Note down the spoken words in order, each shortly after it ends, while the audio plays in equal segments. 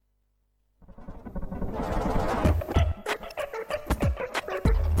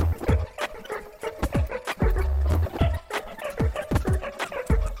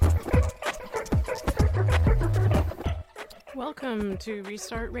Welcome to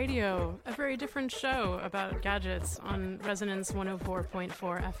Restart Radio, a very different show about gadgets on Resonance 104.4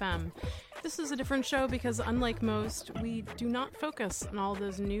 FM. This is a different show because, unlike most, we do not focus on all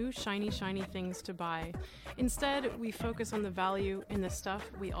those new, shiny things to buy. Instead, we focus on the value in the stuff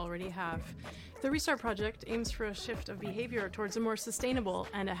we already have. The Restart Project aims for a shift of behavior towards a more sustainable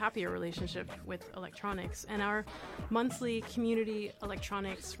and a happier relationship with electronics. And our monthly community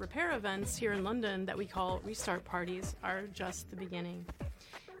electronics repair events here in London that we call Restart Parties are just the beginning.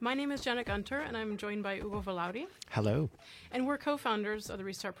 My name is Jenna Gunter, and I'm joined by Ugo Valaudi. Hello. And we're co-founders of the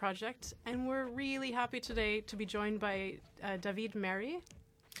Restart Project, and we're really happy today to be joined by David Mary.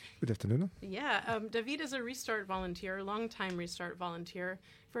 Good afternoon. Yeah, David is a Restart volunteer, longtime Restart volunteer,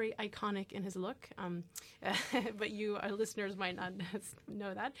 very iconic in his look, but you, our listeners, might not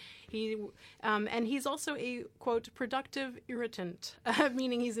know that. And he's also a, quote, productive irritant,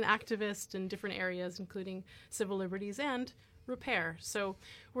 meaning he's an activist in different areas, including civil liberties and repair. So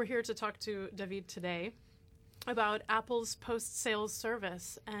we're here to talk to David today about Apple's post-sales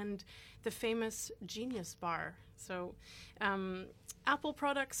service and the famous Genius Bar. So Apple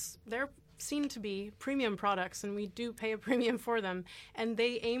products, they're seen to be premium products, and we do pay a premium for them, and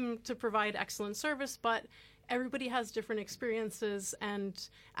they aim to provide excellent service, but everybody has different experiences, and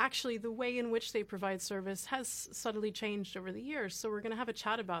actually the way in which they provide service has subtly changed over the years. So we're going to have a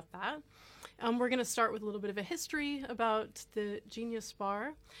chat about that. We're going to start with a little bit of a history about the Genius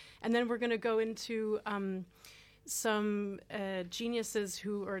Bar, and then we're going to go into some geniuses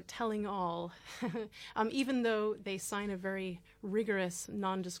who are telling all, even though they sign a very rigorous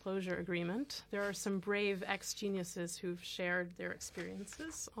non-disclosure agreement. There are some brave ex-geniuses who've shared their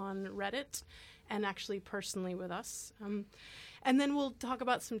experiences on Reddit and actually personally with us. And then we'll talk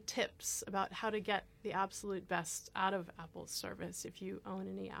about some tips about how to get the absolute best out of Apple's service if you own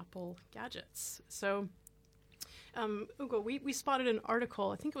any Apple gadgets. So, Ugo, we spotted an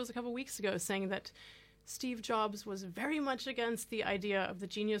article, I think it was a couple weeks ago, saying that Steve Jobs was very much against the idea of the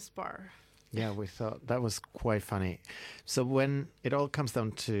Genius Bar. Yeah, we thought that was quite funny. So when it all comes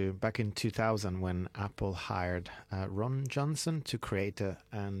down to back in 2000, when Apple hired Ron Johnson to create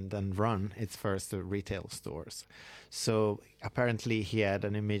and then run its first retail stores. So apparently he had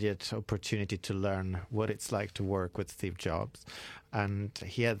an immediate opportunity to learn what it's like to work with Steve Jobs. And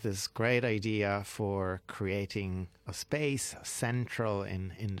he had this great idea for creating a space central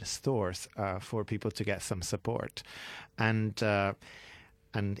in the stores for people to get some support.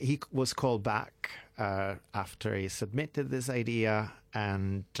 And he was called back after he submitted this idea,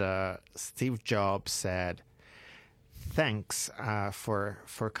 and Steve Jobs said, "Thanks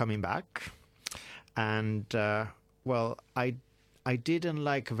for coming back." And well, I didn't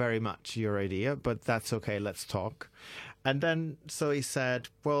like very much your idea, but that's okay. Let's talk. And then so he said,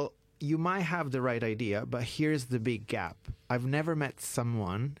 "Well, you might have the right idea, but here's the big gap. I've never met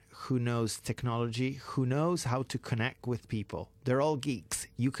someone who knows technology, who knows how to connect with people. They're all geeks.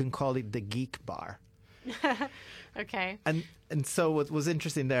 You can call it the Geek Bar." Okay. And so what was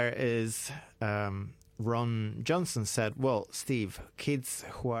interesting there is Ron Johnson said, well, Steve, kids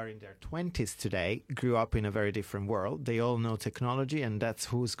who are in their 20s today grew up in a very different world. They all know technology, and that's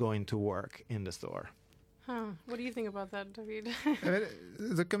who's going to work in the store. Huh. What do you think about that, David?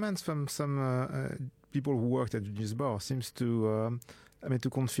 The comments from some people who worked at Genius Bar seems to to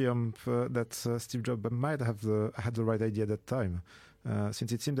confirm that Steve Jobs might have had the right idea at that time,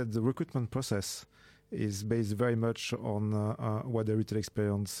 since it seemed that the recruitment process is based very much on what their retail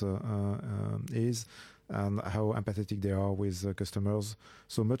experience is and how empathetic they are with customers.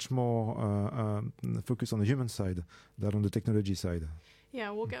 So much more focus on the human side than on the technology side. Yeah,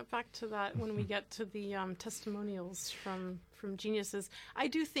 we'll get back to that when we get to the testimonials from geniuses. I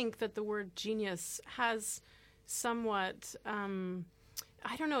do think that the word genius has somewhat,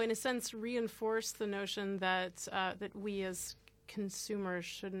 I don't know, in a sense, reinforced the notion that that we as consumers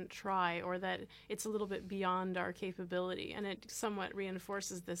shouldn't try, or that it's a little bit beyond our capability, and it somewhat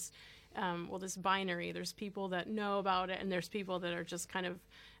reinforces this this binary. There's people that know about it, and there's people that are just kind of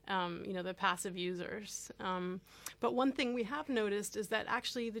the passive users. But one thing we have noticed is that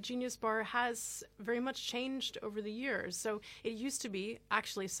actually the Genius Bar has very much changed over the years. So it used to be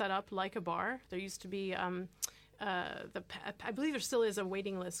actually set up like a bar. There used to be I believe there still is a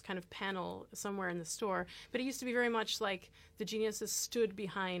waiting list kind of panel somewhere in the store, but it used to be very much like the geniuses stood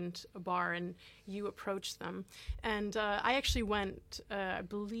behind a bar and you approached them. And I actually went, I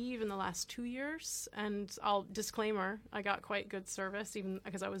believe, in the last 2 years, and disclaimer, I got quite good service, even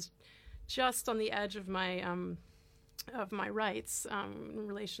because I was just on the edge of my my rights in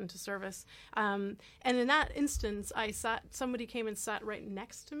relation to service. And in that instance, somebody came and sat right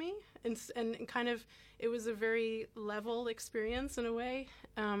next to me, and kind of, it was a very level experience in a way.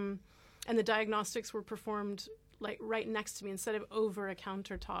 And the diagnostics were performed like right next to me instead of over a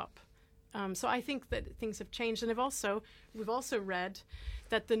countertop. So I think that things have changed. And we've also read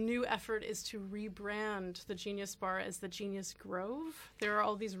that the new effort is to rebrand the Genius Bar as the Genius Grove. There are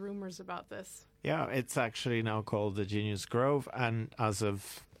all these rumors about this. Yeah, it's actually now called the Genius Grove, and as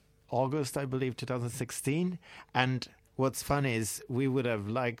of August, I believe, 2016. And what's funny is we would have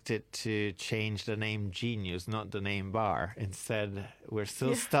liked it to change the name Genius, not the name bar. Instead, we're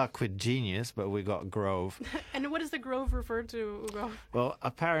still stuck with Genius, but we got Grove. And what does the Grove refer to, Ugo? Well,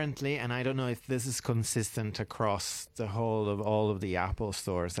 apparently, and I don't know if this is consistent across the whole of all of the Apple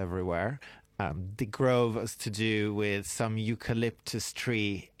stores everywhere, the Grove has to do with some eucalyptus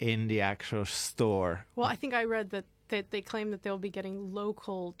tree in the actual store. Well, I think I read that they claim that they'll be getting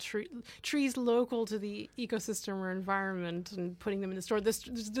local trees local to the ecosystem or environment and putting them in the store.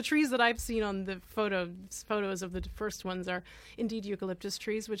 The trees that I've seen on the photos of the first ones are indeed eucalyptus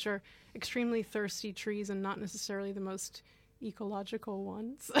trees, which are extremely thirsty trees and not necessarily the most ecological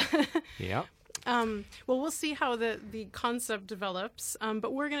ones. Yeah. Well, we'll see how the concept develops,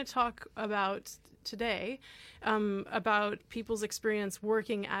 but we're going to talk about today about people's experience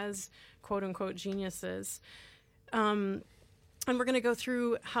working as quote-unquote geniuses. And we're going to go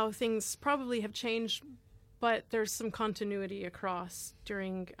through how things probably have changed, but there's some continuity across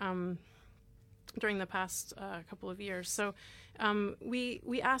during the past couple of years. So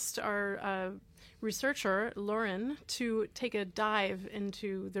we asked our researcher, Lauren, to take a dive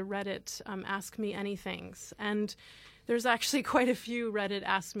into the Reddit Ask Me Anythings. And there's actually quite a few Reddit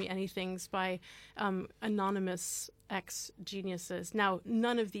Ask Me Anythings by anonymous ex-geniuses. Now,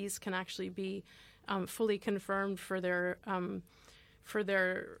 none of these can actually be fully confirmed for their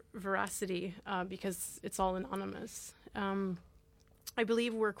veracity because it's all anonymous. I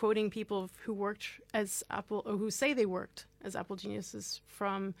believe we're quoting people who worked as Apple, or who say they worked as Apple geniuses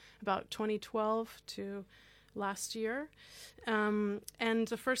from about 2012 to last year. And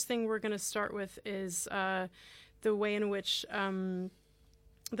the first thing we're going to start with is the way in which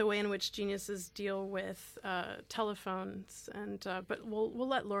geniuses deal with telephones. And but we'll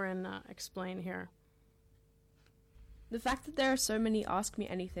let Lauren explain here. The fact that there are so many Ask Me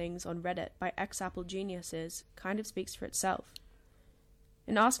Anythings on Reddit by ex-Apple geniuses kind of speaks for itself.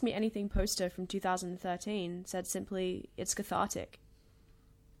 An Ask Me Anything poster from 2013 said simply, "It's cathartic."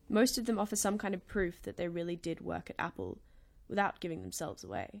 Most of them offer some kind of proof that they really did work at Apple, without giving themselves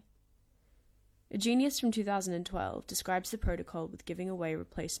away. A genius from 2012 describes the protocol with giving away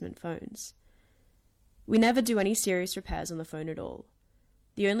replacement phones. "We never do any serious repairs on the phone at all.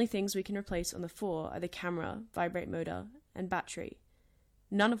 The only things we can replace on the 4 are the camera, vibrate motor, and battery,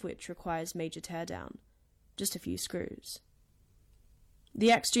 none of which requires major teardown, just a few screws."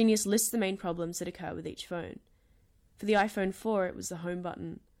 The ex-genius lists the main problems that occur with each phone. For the iPhone 4, it was the home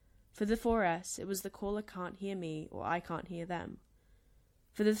button. For the 4S, it was the caller can't hear me or I can't hear them.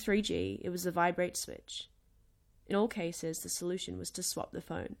 For the 3G, it was the vibrate switch. In all cases, the solution was to swap the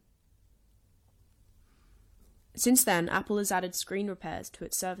phone. Since then, Apple has added screen repairs to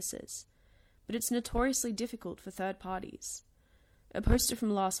its services, but it's notoriously difficult for third parties. A poster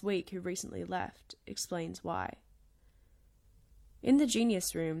from last week who recently left explains why. In the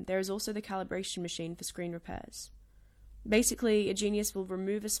Genius Room, there is also the calibration machine for screen repairs. Basically, a genius will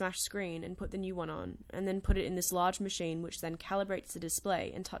remove a smashed screen and put the new one on, and then put it in this large machine which then calibrates the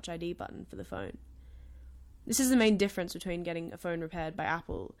display and Touch ID button for the phone. This is the main difference between getting a phone repaired by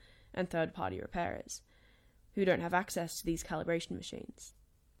Apple and third-party repairers, who don't have access to these calibration machines.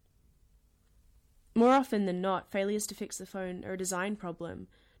 More often than not, failures to fix the phone are a design problem,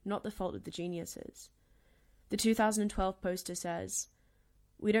 not the fault of the geniuses. The 2012 poster says,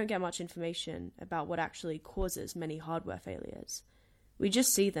 "We don't get much information about what actually causes many hardware failures. We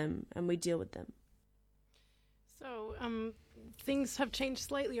just see them and we deal with them." So things have changed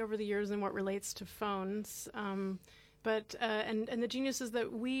slightly over the years in what relates to phones. But the geniuses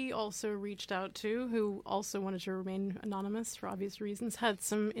that we also reached out to, who also wanted to remain anonymous for obvious reasons, had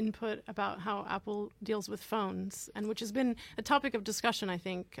some input about how Apple deals with phones, and which has been a topic of discussion, I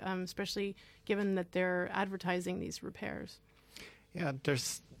think, especially given that they're advertising these repairs. Yeah,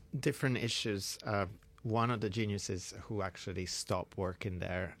 there's different issues. One of the geniuses who actually stopped working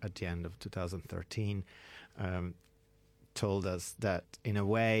there at the end of 2013 told us that in a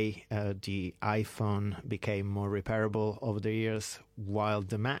way the iPhone became more repairable over the years, while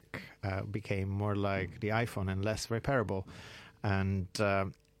the Mac became more like the iPhone and less repairable. And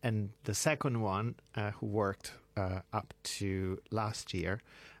the second one, who worked up to last year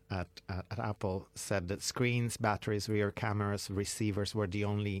at Apple, said that screens, batteries, rear cameras, receivers were the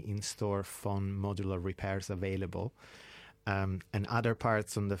only in-store phone modular repairs available. And other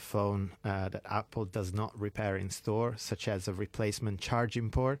parts on the phone that Apple does not repair in store, such as a replacement charging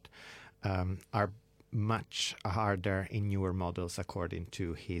port, are much harder in newer models, according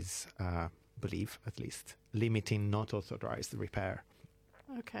to his belief, at least, limiting not authorized repair.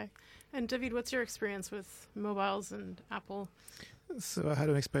 Okay. And David, what's your experience with mobiles and Apple? So I had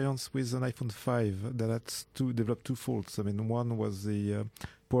an experience with an iPhone 5 that had developed two faults. I mean, one was the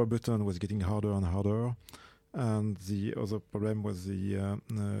power button was getting harder and harder, and the other problem was the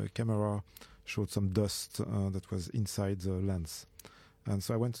camera showed some dust that was inside the lens. And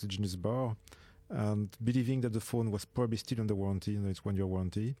so I went to the Genius Bar, and believing that the phone was probably still under warranty, it's 1 year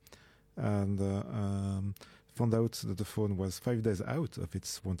warranty, and found out that the phone was 5 days out of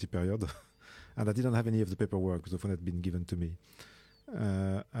its warranty period, and I didn't have any of the paperwork because the phone had been given to me.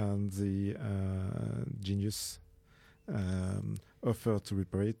 And the Genius offered to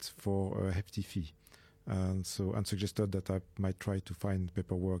repair it for a hefty fee, and suggested that I might try to find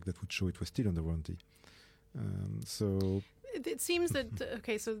paperwork that would show it was still under warranty. So it seems that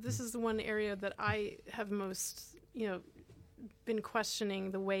okay, so this is the one area that I have most, been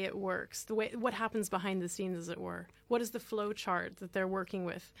questioning the way it works, what happens behind the scenes, as it were. What is the flow chart that they're working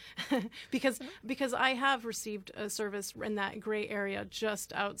with? because I have received a service in that gray area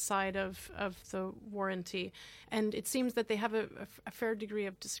just outside of the warranty, and it seems that they have a fair degree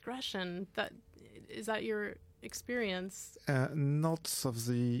of discretion. Is that your experience? Not of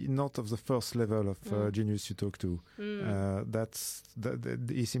the first level of Genius you talk to.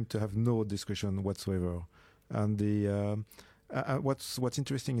 He seemed to have no discretion whatsoever, and the. What's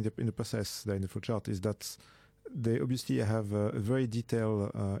interesting in the process there in the flowchart is that they obviously have very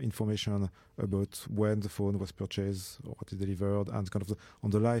detailed information about when the phone was purchased or what is delivered, and kind of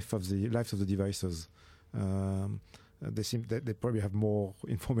on the life of the devices. They probably have more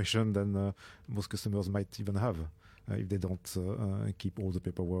information than most customers might even have if they don't keep all the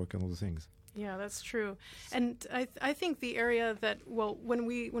paperwork and all the things. Yeah, that's true. And I think the area that, when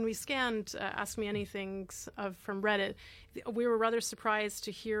we scanned Ask Me Anythings from Reddit, we were rather surprised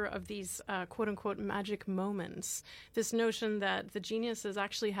to hear of these quote-unquote magic moments, this notion that the geniuses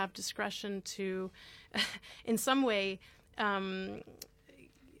actually have discretion to, in some way,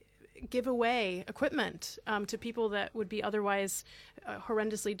 give away equipment to people that would be otherwise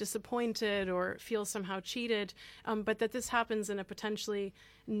horrendously disappointed or feel somehow cheated, but that this happens in a potentially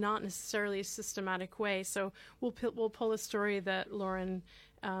not necessarily systematic way. So we'll pull a story that Lauren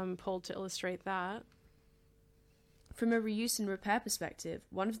pulled to illustrate that. From a reuse and repair perspective,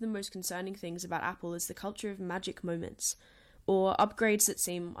 one of the most concerning things about Apple is the culture of magic moments, or upgrades that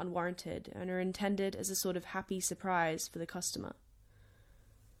seem unwarranted and are intended as a sort of happy surprise for the customer.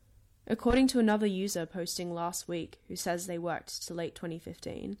 According to another user posting last week who says they worked to late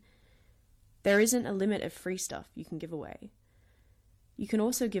 2015, there isn't a limit of free stuff you can give away. You can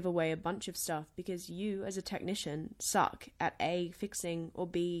also give away a bunch of stuff because you, as a technician, suck at A, fixing, or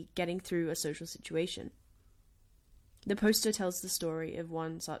B, getting through a social situation. The poster tells the story of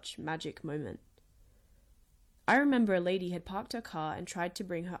one such magic moment. I remember a lady had parked her car and tried to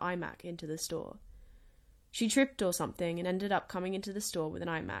bring her iMac into the store. She tripped or something and ended up coming into the store with an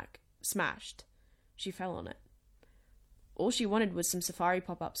iMac. Smashed. She fell on it. All she wanted was some Safari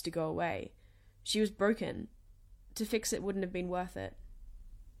pop-ups to go away. She was broken. To fix it wouldn't have been worth it.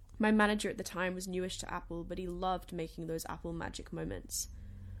 My manager at the time was newish to Apple, but he loved making those Apple magic moments.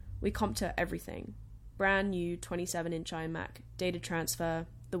 We comped her everything. Brand new 27-inch iMac, data transfer,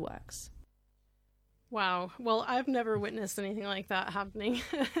 the works. Wow. Well, I've never witnessed anything like that happening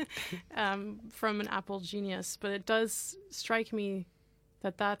from an Apple genius, but it does strike me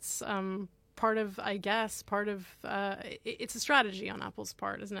that that's part of it's a strategy on Apple's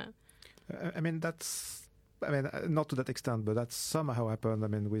part, isn't it? Not to that extent, but that somehow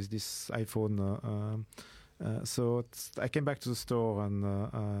happened. With this iPhone. So I came back to the store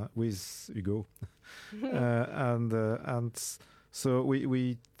and with Hugo, and so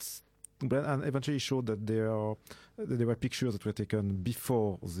we eventually showed that there were pictures that were taken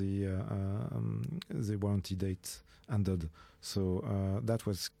before the warranty date ended. So that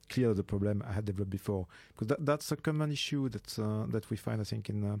was clear the problem I had developed before, because that's a common issue that we find, I think,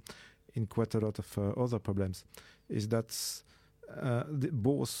 in quite a lot of other problems, is that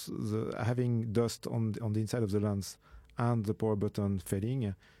both having dust on the inside of the lens and the power button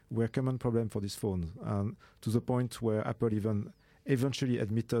failing were a common problem for this phone, and to the point where Apple even eventually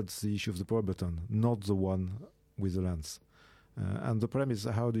admitted the issue of the power button, not the one with the lens. And the problem is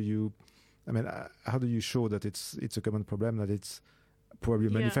how do you show that it's a common problem, that it's probably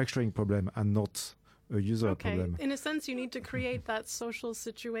a manufacturing problem and not a user problem. In a sense, you need to create that social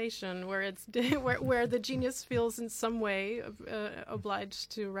situation where it's where the genius feels in some way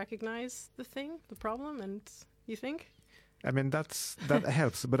obliged to recognize the problem, and you think? I mean, that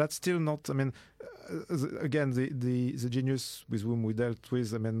helps, but that's still not. I mean, again, the genius with whom we dealt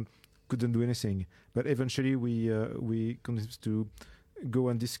with, I mean, couldn't do anything. But eventually, we convinced to go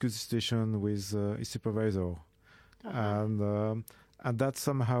and discuss the situation with his supervisor, and that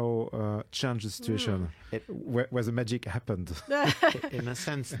somehow changed the situation where the magic happened. In a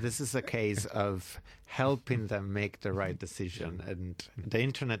sense, this is a case of helping them make the right decision. And the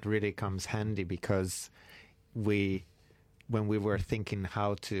internet really comes handy because when we were thinking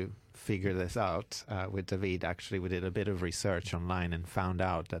how to figure this out with David, actually we did a bit of research online and found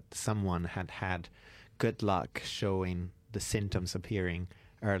out that someone had good luck showing the symptoms appearing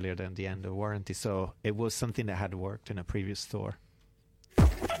earlier than the end of warranty. So it was something that had worked in a previous store.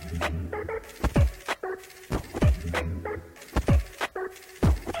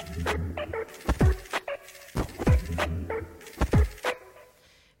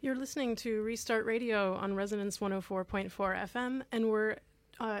 You're listening to Restart Radio on Resonance 104.4 FM, and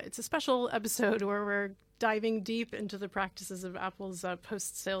it's a special episode where we're diving deep into the practices of Apple's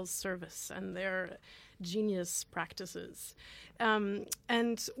post-sales service and their genius practices. And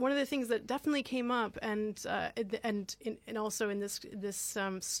one of the things that definitely came up, and also in this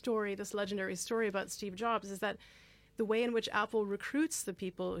story, this legendary story about Steve Jobs, is that the way in which Apple recruits the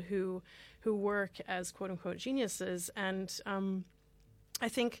people who work as quote unquote geniuses. And I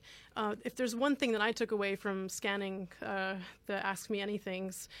think if there's one thing that I took away from scanning the Ask Me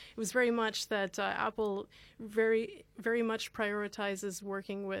Anythings, it was very much that Apple very, very much prioritizes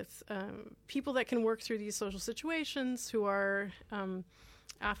working with people that can work through these social situations, who are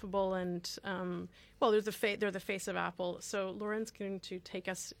affable and they're the face of Apple. So Lauren's going to take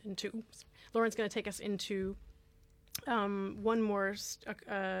us into one more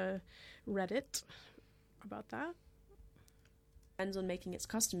Reddit about that. On making its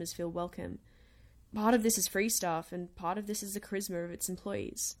customers feel welcome. Part of this is free stuff, and part of this is the charisma of its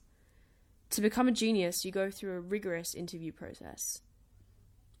employees. To become a genius, you go through a rigorous interview process.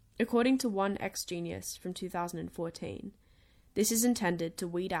 According to one ex-genius from 2014, this is intended to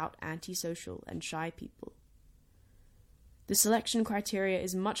weed out antisocial and shy people. The selection criteria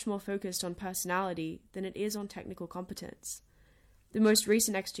is much more focused on personality than it is on technical competence. The most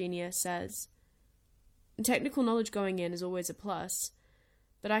recent ex-genius says, "Technical knowledge going in is always a plus,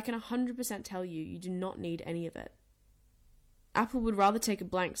 but I can 100% tell you do not need any of it. Apple would rather take a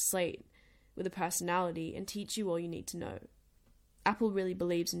blank slate with a personality and teach you all you need to know. Apple really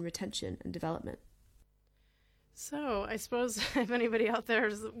believes in retention and development." So I suppose if anybody out there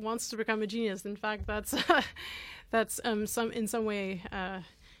wants to become a genius, in fact, that's in some way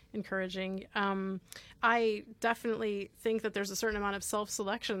encouraging. I definitely think that there's a certain amount of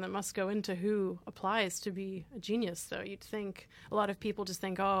self-selection that must go into who applies to be a genius, though. You'd think a lot of people just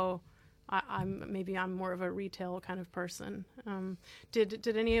think, I'm more of a retail kind of person.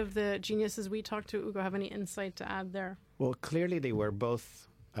 Did any of the geniuses we talked to, Ugo, have any insight to add there? Well, clearly they were both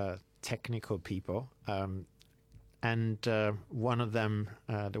technical people. And one of them,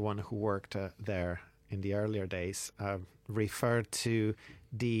 the one who worked there in the earlier days, referred to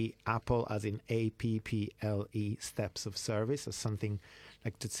the Apple as in APPLE steps of service as something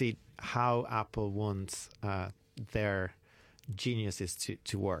like to see how Apple wants their geniuses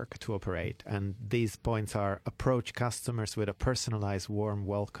to work, to operate. And these points are: approach customers with a personalized, warm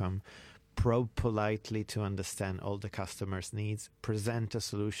welcome, probe politely to understand all the customer's needs, present a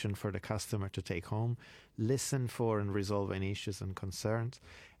solution for the customer to take home, listen for and resolve any issues and concerns,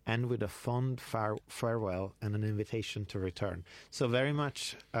 and with a fond farewell and an invitation to return. So very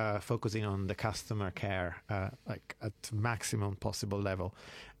much focusing on the customer care, like at maximum possible level.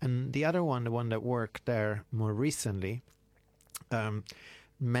 And the other one, the one that worked there more recently,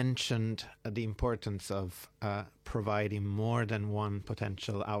 mentioned the importance of providing more than one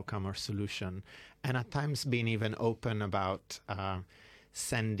potential outcome or solution, and at times being even open about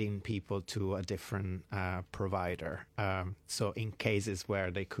sending people to a different provider. So in cases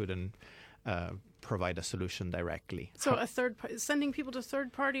where they couldn't provide a solution directly. So sending people to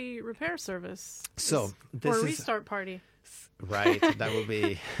third-party repair service. So this or a is restart party. Right. That would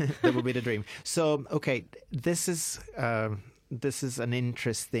be the dream. So okay, this is an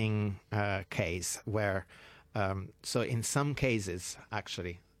interesting case where so in some cases,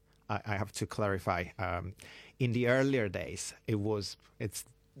 actually, I have to clarify. In the earlier days, it's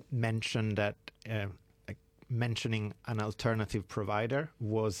mentioned that mentioning an alternative provider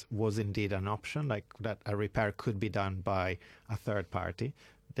was indeed an option, like that a repair could be done by a third party.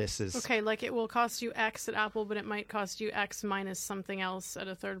 This is okay, like it will cost you X at Apple, but it might cost you X minus something else at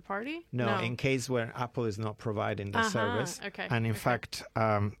a third party? No, in case where Apple is not providing the service. Okay. And in fact,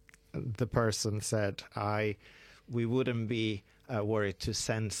 the person said, we wouldn't be worried to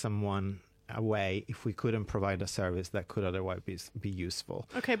send someone away if we couldn't provide a service that could otherwise be useful.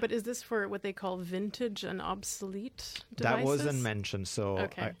 Okay, but is this for what they call vintage and obsolete devices? That wasn't mentioned, so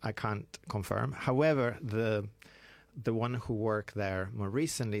okay. I can't confirm. However, the one who worked there more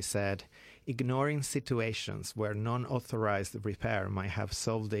recently said, ignoring situations where non-authorized repair might have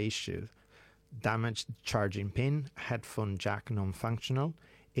solved the issue, damaged charging pin, headphone jack non-functional,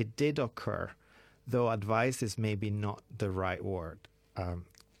 it did occur, though advice is maybe not the right word.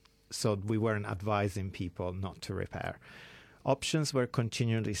 So we weren't advising people not to repair. Options were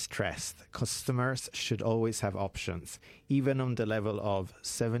continually stressed. Customers should always have options, even on the level of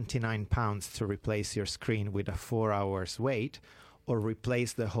 £79 to replace your screen with a 4 hours wait, or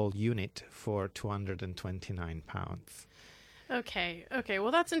replace the whole unit for £229. Okay.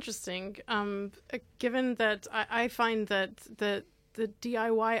 Well, that's interesting. Given that I find that the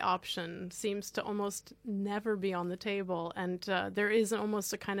DIY option seems to almost never be on the table, and there is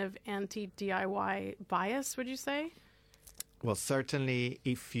almost a kind of anti-DIY bias, would you say? Well, certainly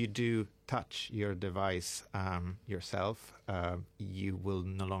if you do touch your device yourself, you will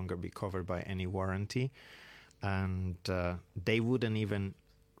no longer be covered by any warranty, and they wouldn't even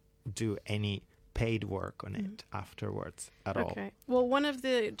do any paid work on it afterwards at all. Okay. Well, one of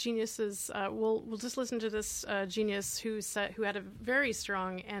the geniuses, we'll just listen to this genius who had a very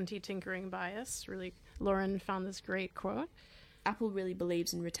strong anti-tinkering bias. Really, Lauren found this great quote. Apple really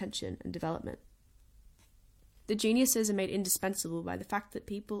believes in retention and development. The geniuses are made indispensable by the fact that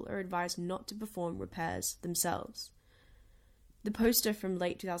people are advised not to perform repairs themselves. The poster from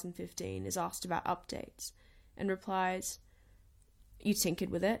late 2015 is asked about updates and replies, "You tinkered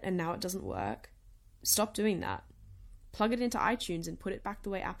with it and now it doesn't work. Stop doing that. Plug it into iTunes and put it back the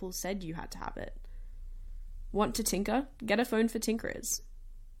way Apple said you had to have it. Want to tinker? Get a phone for tinkerers."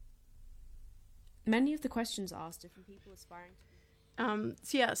 Many of the questions asked are from people aspiring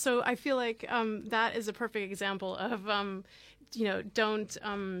to So I feel like that is a perfect example of, don't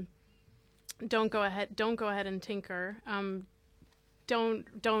go ahead and tinker.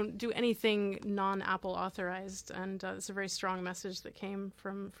 Don't do anything non-Apple authorized, and it's a very strong message that came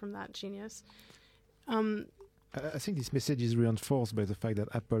from that genius. I think this message is reinforced by the fact that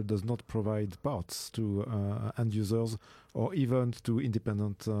Apple does not provide parts to end users or even to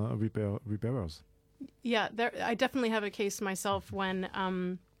independent repairers. Yeah, I definitely have a case myself when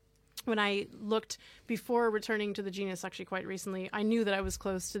I looked before returning to the Genius, actually quite recently. I knew that I was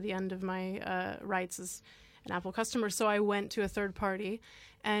close to the end of my rights as an Apple customer, so I went to a third party,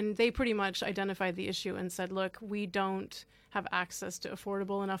 and they pretty much identified the issue and said, look, we don't have access to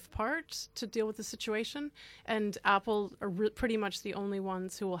affordable enough parts to deal with the situation, and Apple are pretty much the only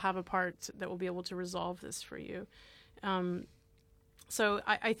ones who will have a part that will be able to resolve this for you. So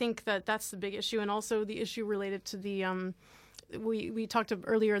I think that that's the big issue, and also the issue related to the we talked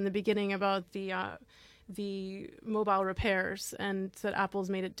earlier in the beginning about the mobile repairs, and that Apple's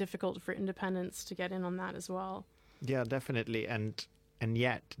made it difficult for independents to get in on that as well. Yeah, definitely, and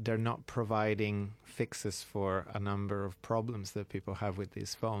yet they're not providing fixes for a number of problems that people have with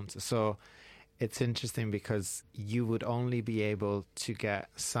these phones. So it's interesting because you would only be able to get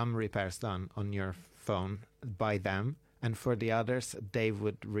some repairs done on your phone by them, and for the others, they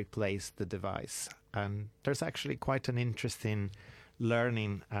would replace the device. And there's actually quite an interesting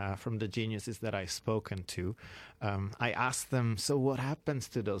learning from the geniuses that I've spoken to. I asked them, so what happens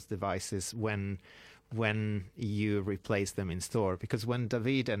to those devices when you replace them in store? Because when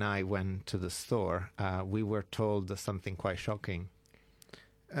David and I went to the store, we were told something quite shocking.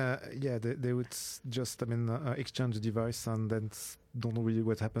 They would just, exchange the device and then don't know really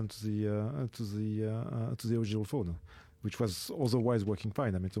what happened to the original phone, which was otherwise working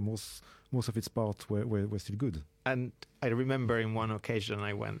fine. So most of its parts were still good. And I remember in one occasion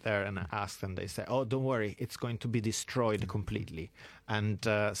I went there and I asked them, they said, oh, don't worry, it's going to be destroyed completely. And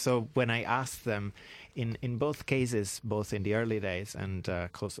so when I asked them, in both cases, both in the early days and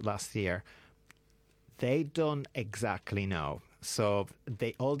close to last year, they don't exactly know. So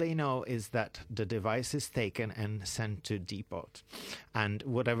all they know is that the device is taken and sent to depot, and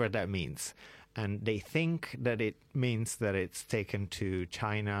whatever that means. And they think that it means that it's taken to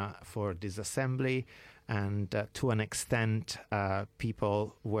China for disassembly. And to an extent,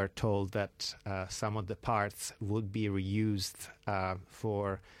 people were told that some of the parts would be reused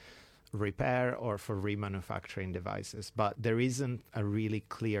for repair or for remanufacturing devices. But there isn't a really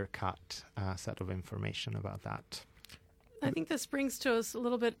clear-cut set of information about that. I think this brings to us a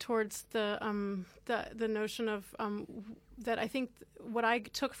little bit towards the notion of that. I think what I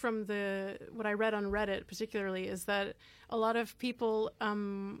took from what I read on Reddit particularly is that a lot of people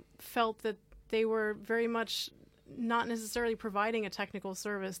felt that they were very much not necessarily providing a technical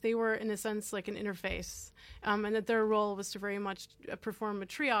service. They were, in a sense, like an interface, and that their role was to very much perform a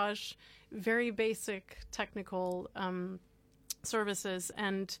triage, very basic technical services,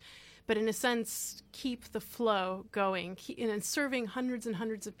 but in a sense, keep the flow going, and serving hundreds and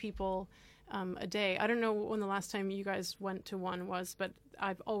hundreds of people a day. I don't know when the last time you guys went to one was, but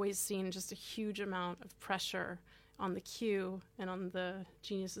I've always seen just a huge amount of pressure on the queue and on the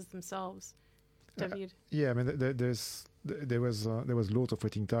geniuses themselves. David? Yeah, I mean, there was lots of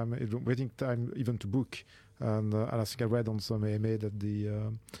waiting time even to book, and I think I read on some AMA that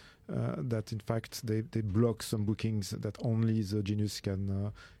that in fact they block some bookings that only the genius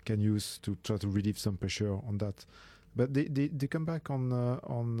can use to try to relieve some pressure on that. But they come back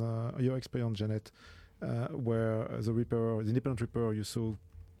on your experience, Janet, where the independent repairer you saw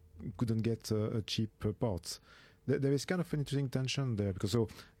couldn't get cheap parts. There is kind of an interesting tension there, because so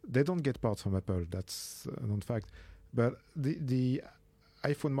they don't get parts from Apple. That's a known fact. But the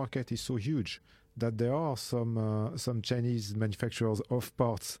iPhone market is so huge that there are some Chinese manufacturers of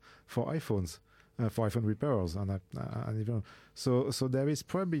parts for iPhones, for iPhone repairers, and even so there is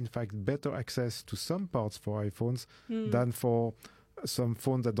probably in fact better access to some parts for iPhones than for some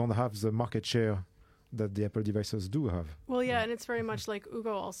phones that don't have the market share that the Apple devices do have. Well, yeah, and it's very much like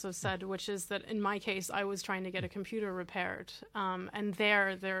Ugo also said, which is that in my case, I was trying to get a computer repaired, and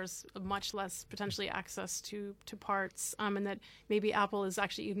there's much less potentially access to parts, and that maybe Apple is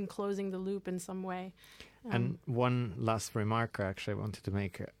actually even closing the loop in some way. And one last remark I actually wanted to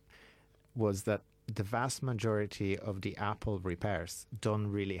make was that the vast majority of the Apple repairs don't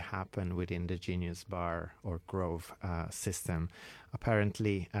really happen within the Genius Bar or Grove system.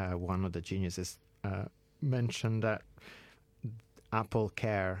 Apparently, one of the geniuses mentioned that Apple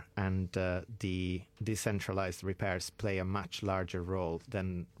Care and the decentralized repairs play a much larger role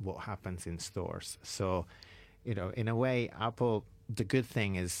than what happens in stores. So, in a way, Apple, the good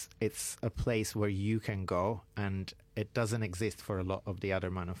thing is it's a place where you can go, and it doesn't exist for a lot of the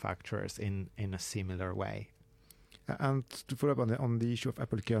other manufacturers in a similar way. And to follow up on the issue of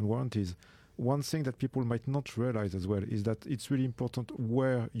Apple Care and warranties, one thing that people might not realize as well is that it's really important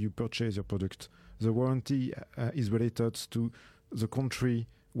where you purchase your product. The warranty is related to the country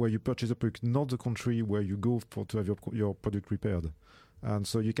where you purchase the product, not the country where you go to have your product repaired. And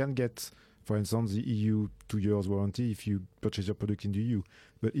so you can get, for instance, the EU 2 years warranty if you purchase your product in the EU.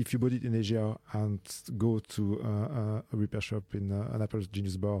 But if you bought it in Asia and go to a repair shop in an Apple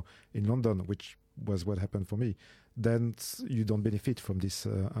Genius Bar in London, which was what happened for me, then you don't benefit from this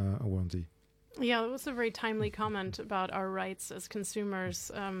warranty. Yeah, that was a very timely comment about our rights as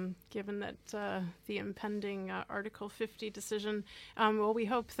consumers, given that the impending Article 50 decision. Well, we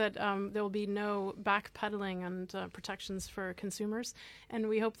hope that there will be no backpedaling and protections for consumers, and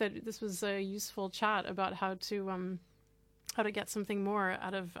we hope that this was a useful chat about how to get something more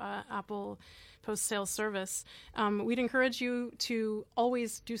out of Apple post-sale service. We'd encourage you to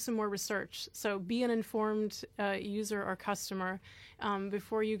always do some more research. So be an informed user or customer.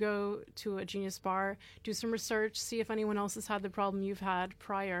 Before you go to a Genius Bar, do some research, see if anyone else has had the problem you've had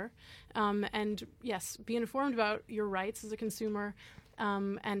prior. And yes, be informed about your rights as a consumer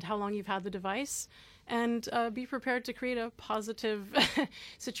and how long you've had the device. And be prepared to create a positive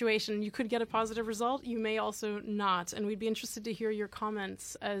situation. You could get a positive result. You may also not. And we'd be interested to hear your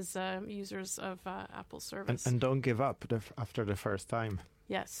comments as users of Apple service. And don't give up after the first time.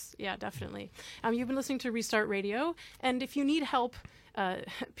 Yes, yeah, definitely. You've been listening to Restart Radio. And if you need help,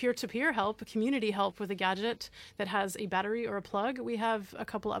 peer-to-peer help, community help with a gadget that has a battery or a plug, we have a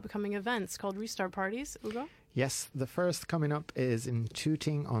couple upcoming events called Restart Parties. Ugo? Yes, the first coming up is in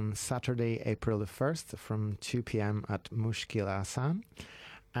Tooting on Saturday, April the 1st from 2 p.m. at Mushkil Asan.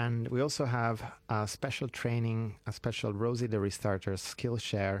 And we also have a special training, a special Rosie the Restarter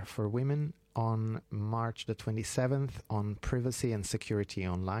Skillshare for women on March the 27th on privacy and security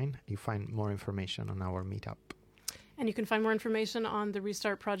online. You find more information on our meetup. And you can find more information on the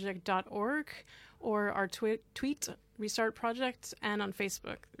restartproject.org or our tweet, Restart Project, and on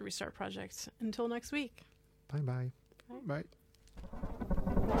Facebook, the Restart Project. Until next week. Bye-bye. Bye.